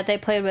song that they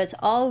played was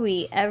All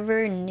We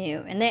Ever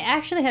Knew. And they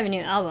actually have a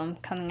new album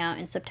coming out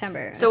in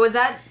September. So was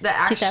that the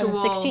actual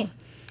 2016.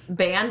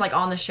 band, like,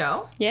 on the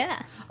show?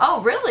 Yeah.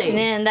 Oh, really?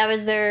 And that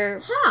was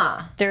their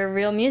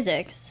real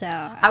music. So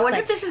I wonder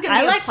if this is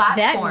gonna be a liked that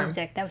platform.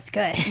 music. That was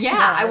good. Yeah,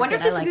 that I was wonder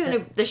good. if I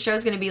liked the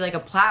show's going to be like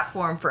a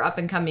platform for up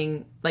and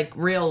coming, like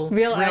real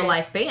artists.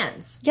 life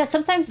bands. Yeah,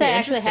 sometimes that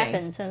actually interesting.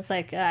 happens. So it's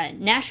like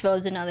Nashville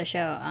is another show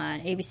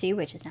on ABC,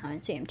 which is now on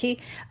CMT.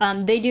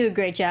 They do a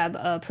great job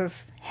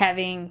of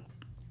having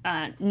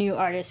new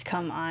artists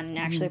come on and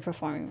actually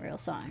performing real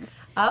songs.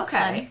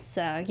 Okay.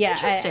 So yeah,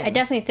 Interesting. I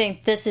definitely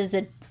think this is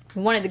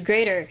one of the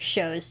greater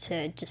shows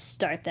to just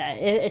start that,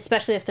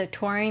 especially if they're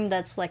touring.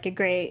 That's like a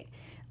great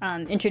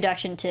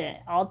introduction to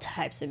all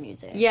types of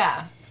music.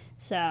 Yeah.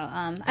 So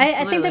I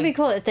think that'd be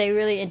cool if they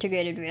really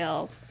integrated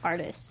real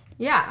artists,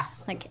 Yeah.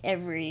 like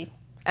every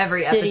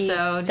Every city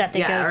episode that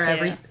they go or to.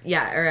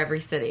 every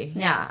city.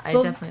 Yeah, I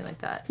Well, definitely like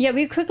that. Yeah,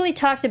 we quickly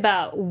talked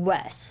about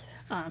Wes.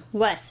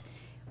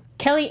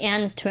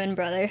 Kellyanne's twin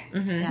brother.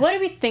 What do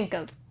we think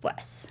of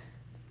Wes?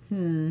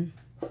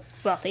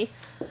 Wealthy.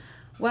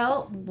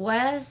 Well,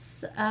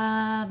 Wes,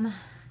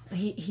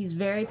 he's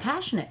very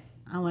passionate.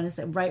 I want to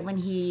say, right when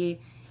he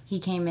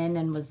came in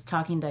and was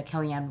talking to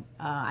Kellyanne,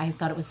 I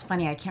thought it was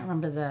funny. I can't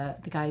remember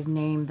the guy's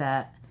name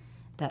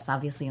that's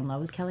obviously in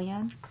love with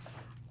Kellyanne.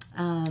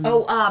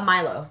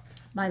 Milo.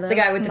 Milo, The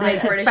guy with the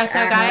fake British espresso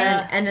accent.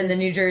 guy. And then the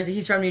New Jersey.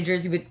 He's from New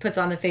Jersey, but puts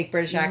on the fake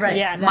British accent.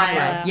 Yeah, Milo.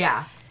 exactly.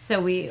 Yeah.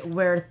 So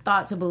we're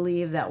thought to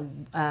believe that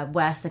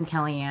Wes and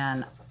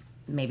Kellyanne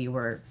maybe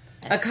were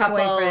A couple.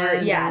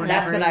 ex-boyfriends or Yeah,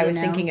 that's whatever, what I was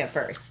you know? thinking at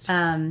first.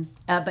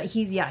 But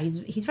he's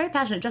very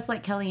passionate, just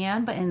like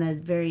Kellyanne, but in a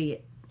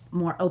very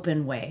more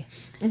open way.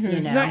 Mm-hmm. You know?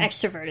 He's more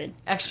extroverted.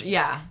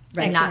 Yeah.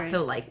 And not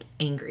so, like,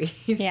 angry.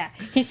 Yeah,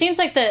 he seems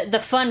like the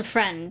fun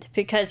friend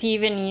because he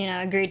even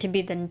agreed to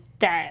be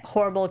that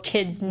horrible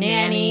kid's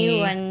nanny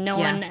when no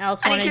one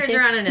else And wanted he carries to.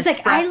 around an He's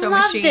like, I espresso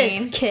love machine.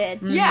 this kid.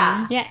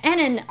 Yeah. Yeah, and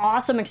an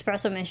awesome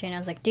espresso machine. I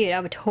was like, dude, I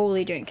would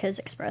totally drink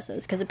his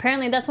espressos because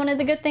apparently that's one of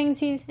the good things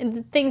he's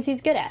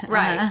good at.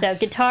 Right. So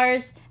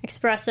guitars,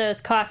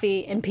 espressos,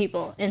 coffee, and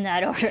people in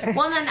that order.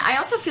 Well, and then I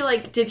also feel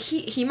like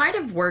he might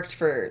have worked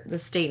for the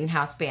Staten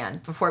House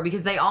Band before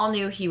because they all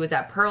knew he was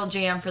at Pearl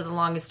Jam for the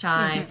longest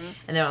time,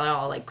 and they're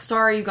all like,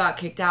 "Sorry, you got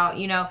kicked out,"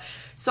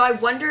 So I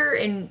wonder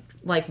in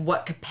like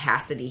what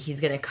capacity he's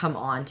going to come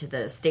on to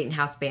the Staten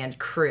House Band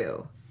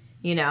crew,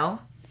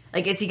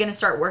 Like, is he going to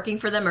start working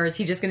for them, or is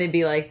he just going to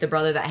be like the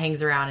brother that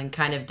hangs around and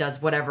kind of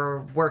does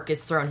whatever work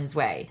is thrown his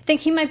way? I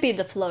think he might be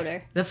the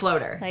floater. The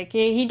floater. Like,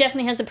 he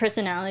definitely has the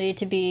personality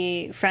to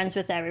be friends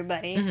with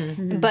everybody.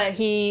 But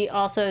he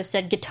also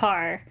said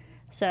guitar.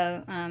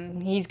 So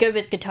he's good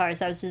with guitars.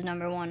 That was his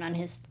number one on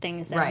his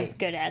things that he's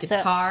good at.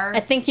 Guitar, so I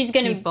think he's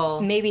going people.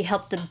 to maybe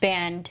help the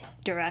band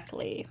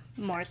directly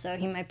more so.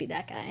 He might be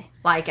that guy.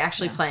 Like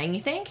actually playing, you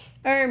think?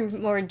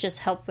 Or just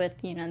help with,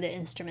 the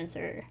instruments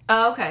or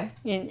Oh, okay.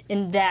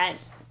 in that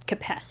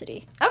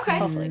capacity. Okay.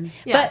 Hopefully.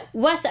 Yeah. But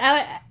Wes,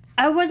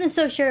 I wasn't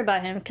so sure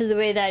about him because the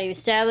way that he was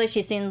established,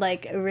 he seemed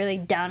like a really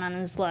down on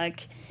his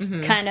luck,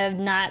 kind of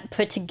not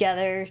put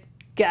together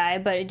guy,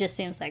 but it just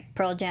seems like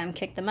Pearl Jam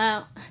kicked them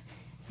out.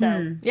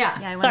 So Yeah.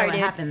 I wonder Sorry, what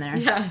dude. happened there.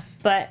 Yeah.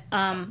 but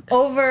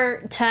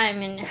over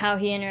time and how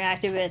he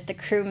interacted with the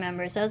crew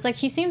members, I was like,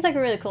 he seems like a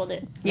really cool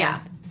dude.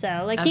 Yeah. So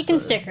like he can Absolutely.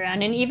 stick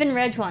around, and even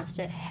Reg wants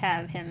to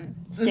have him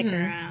stick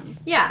around.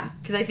 Yeah,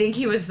 because I think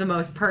he was the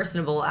most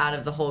personable out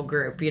of the whole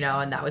group,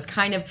 and that was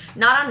kind of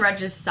not on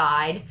Reg's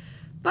side,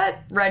 but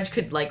Reg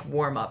could like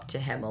warm up to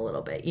him a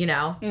little bit,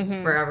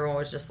 where everyone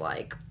was just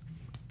like,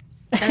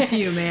 F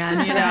you,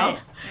 man,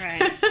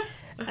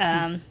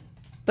 Right.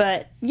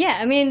 But yeah,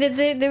 I mean,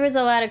 there was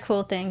a lot of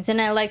cool things,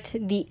 and I liked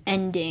the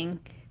ending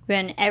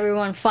when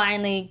everyone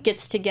finally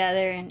gets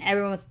together and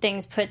everyone with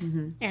things put,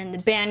 and the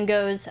band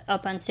goes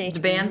up on stage. The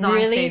band's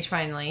really on stage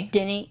finally.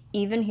 Didn't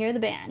even hear the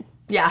band.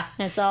 Yeah.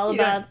 And it's all You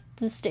don't- about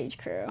the stage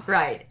crew.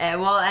 Right.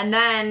 And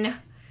then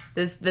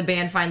the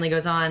band finally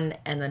goes on,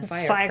 and then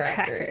firecrackers.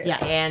 Firecrackers. Yeah.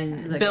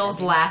 And Like- Bill's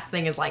last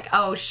thing is like,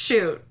 oh,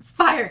 shoot.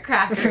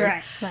 Firecrackers.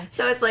 Right. Like,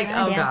 So it's like, oh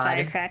goddamn god,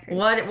 firecrackers.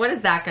 what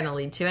is that going to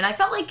lead to? And I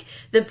felt like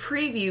the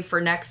preview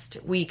for next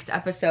week's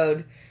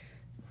episode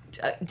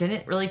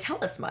didn't really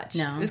tell us much.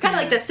 No. It was kind of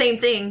like the same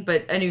thing,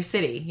 but a new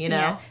city.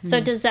 Yeah. So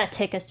does that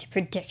take us to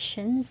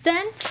predictions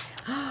then?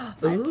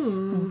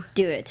 Ooh.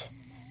 Do it.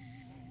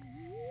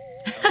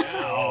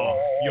 Now,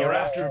 you're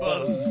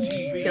AfterBuzz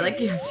TV. Feel like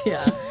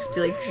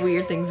do like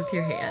weird things with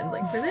your hands,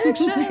 like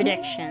prediction.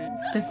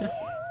 Predictions.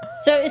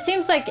 So it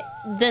seems like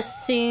this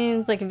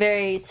seems like a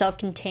very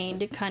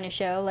self-contained kind of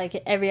show.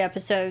 Like every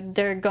episode,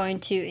 they're going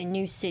to a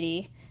new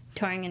city,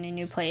 touring in a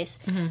new place.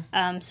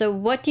 So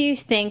what do you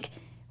think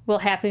will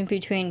happen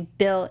between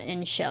Bill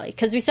and Shelley?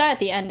 Because we saw at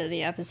the end of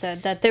the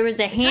episode that there was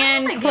a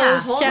hand like,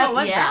 closed yeah, shut. what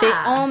was that? They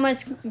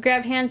almost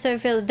grabbed hands, so I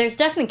feel there's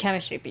definitely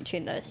chemistry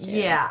between those two.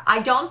 Yeah, I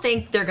don't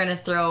think they're going to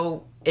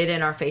throw it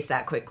in our face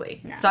that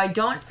quickly. So I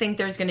don't think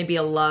there's going to be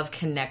a love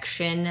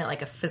connection,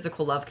 like a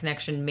physical love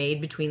connection made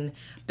between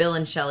Bill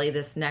and Shelley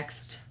this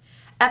next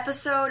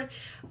episode.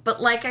 But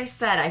like I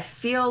said, I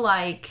feel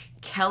like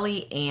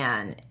Kelly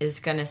Ann is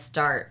going to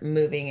start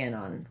moving in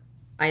on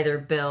either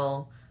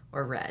Bill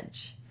or Reg.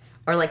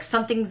 Or like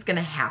something's going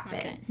to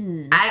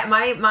happen.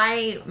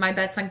 Okay. My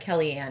bet's on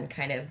Kelly Ann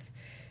kind of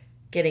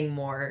getting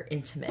more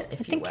intimate,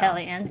 if I think you will.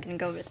 Kelly Ann's going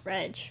to go with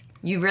Reg.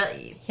 You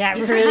really... Yeah, I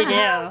really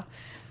do.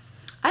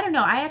 I don't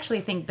know. I actually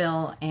think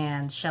Bill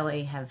and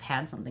Shelley have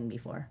had something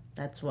before.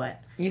 That's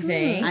what You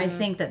think? I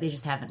think that they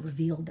just haven't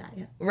revealed that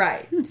yet.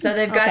 Right. So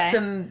they've got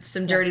Okay.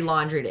 some dirty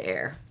laundry to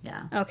air.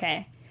 Yeah.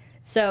 Okay.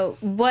 So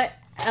what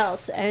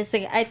else? I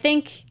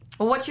think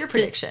Well, what's your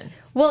prediction?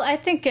 well, I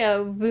think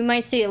we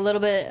might see a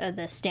little bit of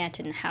the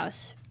Stanton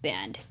House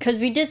band because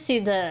we did see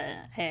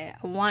I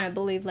want to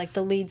believe like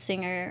the lead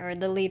singer or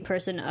the lead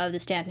person of the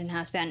Stanton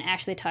House band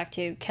actually talk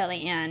to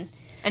Kelly Ann.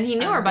 And he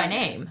knew her by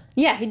name.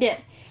 Yeah, he did.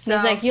 So-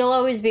 He's like, "You'll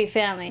always be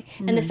family,"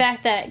 and the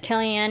fact that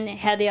Kellyanne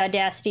had the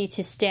audacity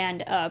to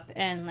stand up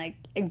and like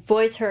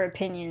voice her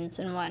opinions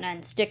and whatnot,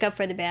 and stick up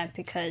for the band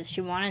because she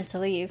wanted to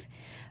leave.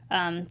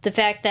 The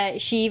fact that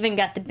she even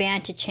got the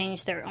band to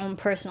change their own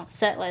personal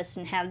set list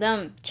and have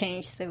them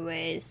change their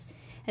ways.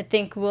 I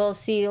think we'll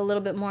see a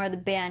little bit more of the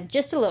band,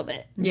 just a little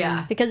bit.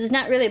 Yeah. Because it's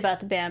not really about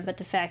the band, but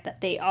the fact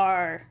that they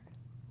are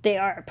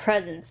a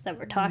presence that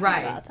we're talking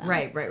about them.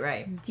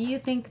 Right. Do you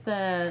think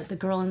the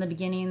girl in the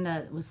beginning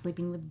that was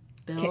sleeping with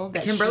Bill,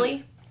 that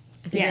Kimberly?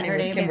 I think Yes. her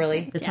name is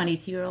Kimberly. the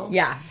 22-year-old?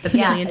 Yeah, the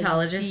Yeah.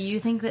 paleontologist. Do you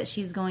think that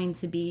she's going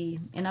to be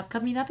in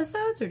upcoming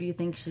episodes, or do you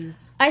think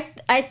she's...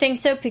 I think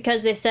so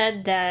because they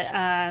said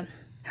that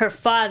her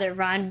father,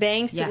 Ron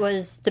Banks, Yeah.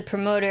 was the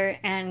promoter,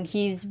 and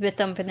he's with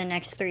them for the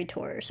next 3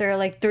 tours, or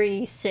like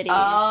 3 cities.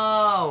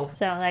 Oh.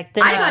 So like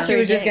the I next thought she 3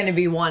 was just gigs. going to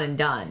be one and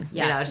done.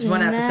 Yeah. You know, just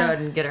one episode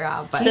and get her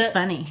out. But She's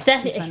funny.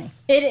 That's She's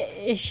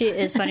funny. She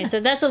is funny.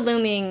 So that's a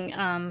looming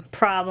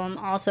problem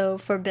also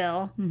for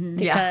Bill,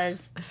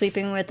 because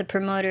sleeping with the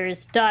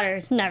promoter's daughter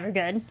is never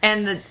good.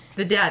 And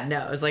the dad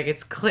knows, like,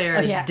 it's clear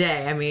as yeah.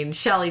 day. I mean,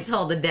 Shelley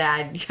told the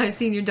dad, "I've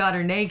seen your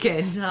daughter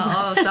naked."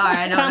 Oh, sorry,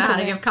 I don't know how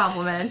to give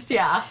compliments.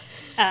 Yeah.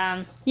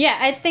 Yeah,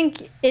 I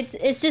think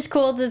it's just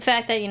cool the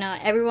fact that, you know,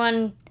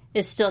 everyone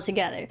is still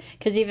together.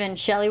 Because even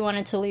Shelley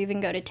wanted to leave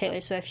and go to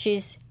Taylor Swift.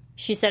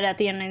 She said at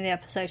the end of the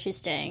episode she's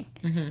staying.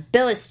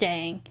 Bill is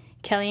staying.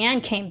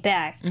 Kellyanne came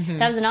back.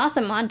 That was an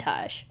awesome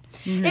montage.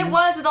 It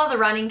was, with all the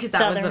running, because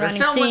that All was the what her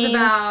running film was scenes.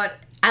 about.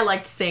 I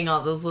liked seeing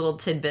all those little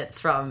tidbits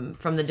from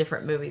the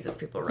different movies of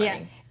people Yeah.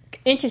 running.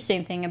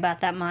 Interesting thing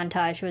about that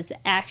montage was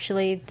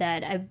actually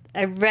that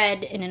I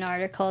read in an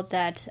article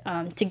that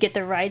to get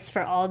the rights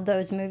for all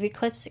those movie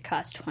clips, it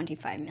cost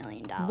 $25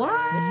 million.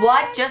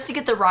 What? Just to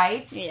get the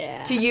rights?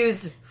 Yeah. To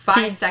use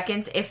 5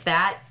 seconds, if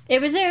that?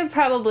 It was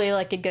probably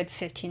like a good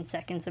 15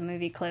 seconds of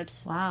movie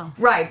clips. Wow.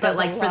 Right, but That's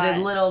a like for the lot.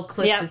 little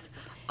clips, Yep. it's...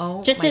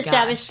 Oh, Just my to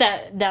establish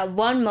gosh. that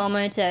one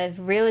moment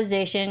of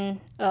realization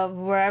of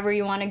wherever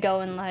you want to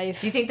go in life.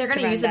 Do you think they're going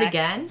to run use it back.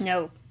 again?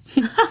 No.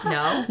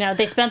 No? No,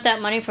 they spent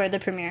that money for the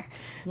premiere.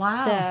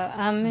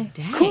 Wow.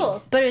 So,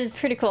 cool. But it was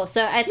pretty cool.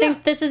 So I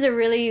think this is a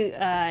really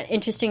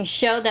interesting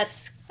show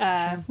that's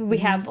we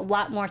have a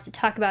lot more to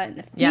talk about in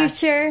the Yes.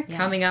 future.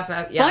 Coming up,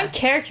 Fun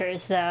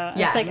characters, though.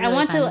 Yes. It's like I Really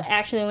want fun. to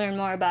actually learn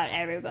more about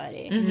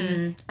everybody.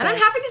 And I'm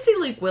happy to see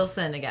Luke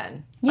Wilson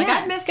again. Like, Yeah,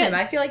 I've missed it's good. him.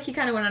 I feel like he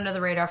kind of went under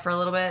the radar for a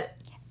little bit.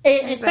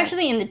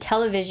 Especially in the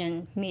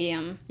television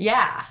medium.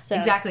 Yeah,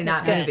 exactly. that's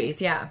Not good. movies.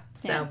 Yeah.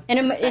 So, Yeah. And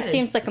I'm it excited.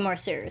 seems like a more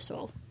serious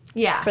role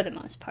yeah, for the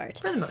most part.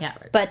 for the most Yeah.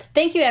 part. But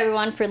thank you,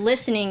 everyone, for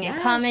listening and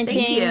Yes,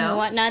 commenting thank you. and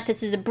whatnot.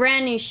 This is a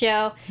brand new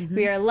show.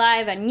 We are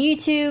live on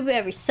YouTube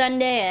every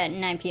Sunday at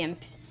 9 p.m.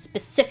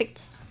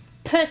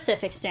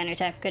 Pacific Standard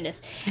Time.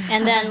 Goodness.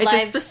 And then It's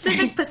live. a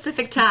specific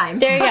Pacific time.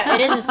 There you go.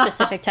 It is a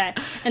specific time.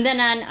 And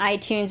then on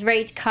iTunes,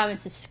 rate, comment,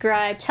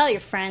 subscribe, tell your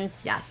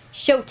friends. Yes.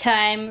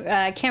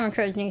 Showtime, Cameron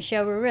Crowe's new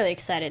show. We're really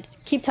excited to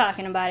keep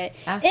talking about it.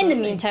 In Absolutely.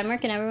 the meantime, where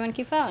can everyone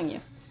keep following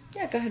you?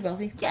 Yeah, go ahead,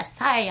 Wealthy. Yes.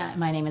 Hi,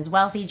 my name is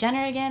Wealthy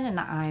Jenner again, and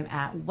I'm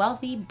at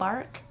Wealthy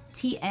Bark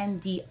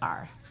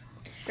TNDR.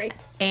 Great.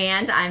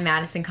 And I'm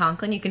Madison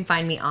Conklin. You can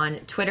find me on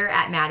Twitter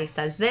at Maddie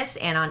Says This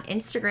and on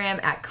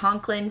Instagram at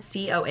Conklin,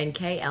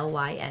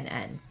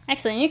 CONKLYNN.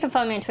 Excellent. You can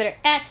follow me on Twitter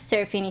at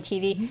Serafini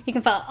TV. You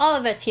can follow all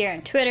of us here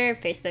on Twitter,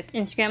 Facebook,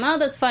 Instagram, all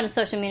those fun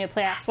social media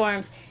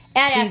platforms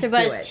at Please do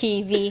AfterBuzz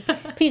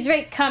TV. Please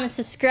rate, comment,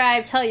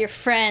 subscribe, tell your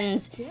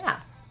friends.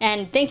 Yeah.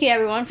 And thank you,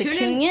 everyone, for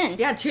tuning in.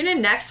 Yeah, tune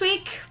in next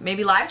week.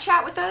 Maybe live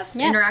chat with us.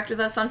 Yes. Interact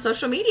with us on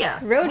social media.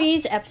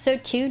 Roadies,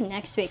 episode 2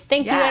 next week.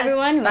 Thank you, Yes.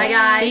 everyone. Bye, We'll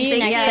guys. See you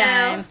Thank next you.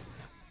 time.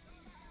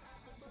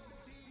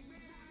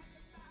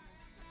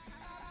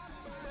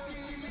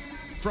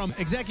 From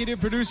executive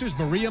producers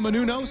Maria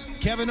Menounos,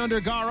 Kevin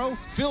Undergaro,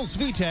 Phil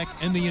Svitek,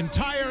 and the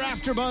entire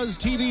AfterBuzz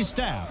TV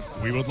staff,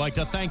 we would like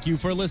to thank you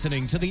for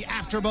listening to the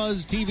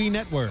AfterBuzz TV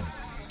network.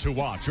 To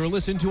watch or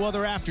listen to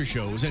other after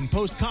shows and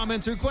post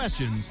comments or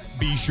questions,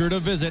 be sure to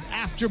visit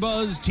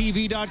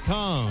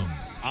AfterBuzzTV.com.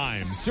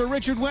 I'm Sir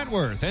Richard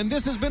Wentworth, and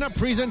this has been a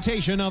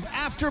presentation of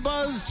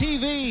AfterBuzz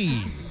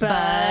TV.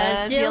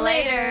 Buzz you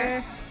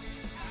later.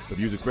 The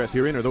views expressed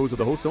herein are those of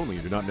the hosts only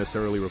and do not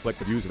necessarily reflect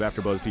the views of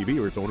AfterBuzz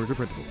TV or its owners or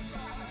principals.